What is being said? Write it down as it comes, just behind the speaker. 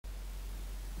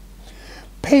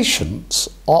patients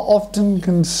are often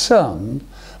concerned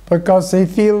because they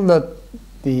feel that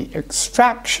the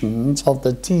extractions of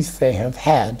the teeth they have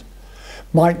had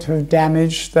might have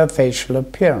damaged their facial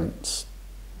appearance.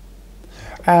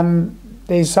 And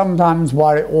they sometimes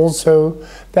worry also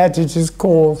that it has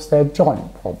caused their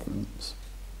joint problems.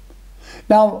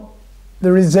 Now,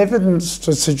 there is evidence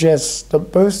to suggest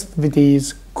that both of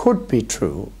these could be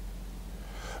true,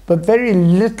 but very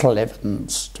little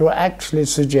evidence to actually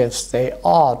suggest they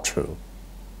are true.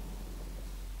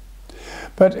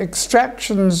 But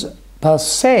extractions per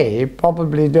se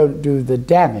probably don't do the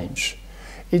damage.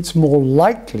 It's more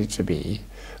likely to be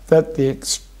that the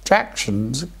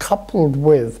extractions, coupled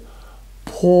with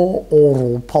poor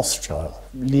oral posture,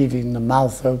 leaving the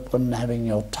mouth open, having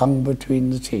your tongue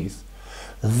between the teeth,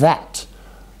 that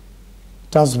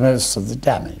does most of the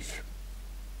damage.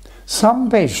 Some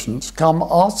patients come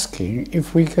asking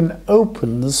if we can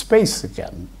open the space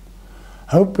again,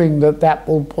 hoping that that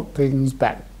will put things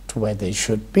back to where they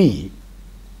should be.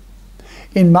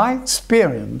 In my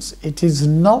experience, it is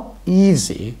not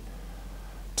easy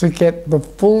to get the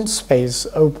full space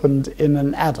opened in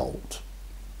an adult.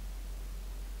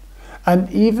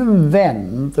 And even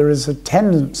then, there is a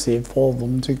tendency for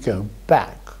them to go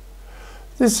back.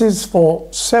 This is for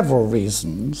several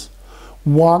reasons.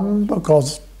 One,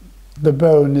 because the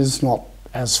bone is not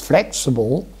as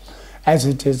flexible as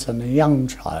it is in a young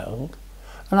child.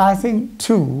 And I think,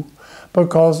 two,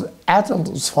 because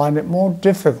adults find it more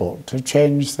difficult to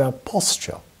change their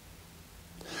posture.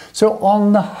 So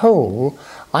on the whole,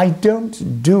 I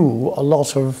don't do a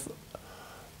lot of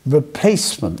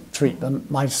replacement treatment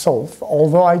myself,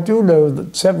 although I do know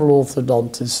that several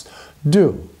orthodontists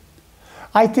do.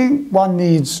 I think one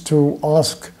needs to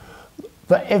ask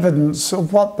the evidence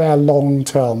of what their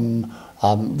long-term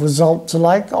results are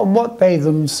like, and what they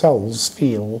themselves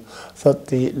feel that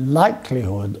the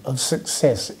likelihood of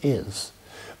success is.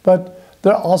 But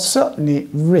there are certainly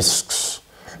risks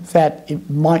that it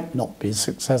might not be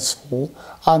successful,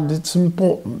 and it's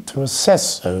important to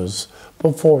assess those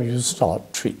before you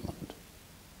start treatment.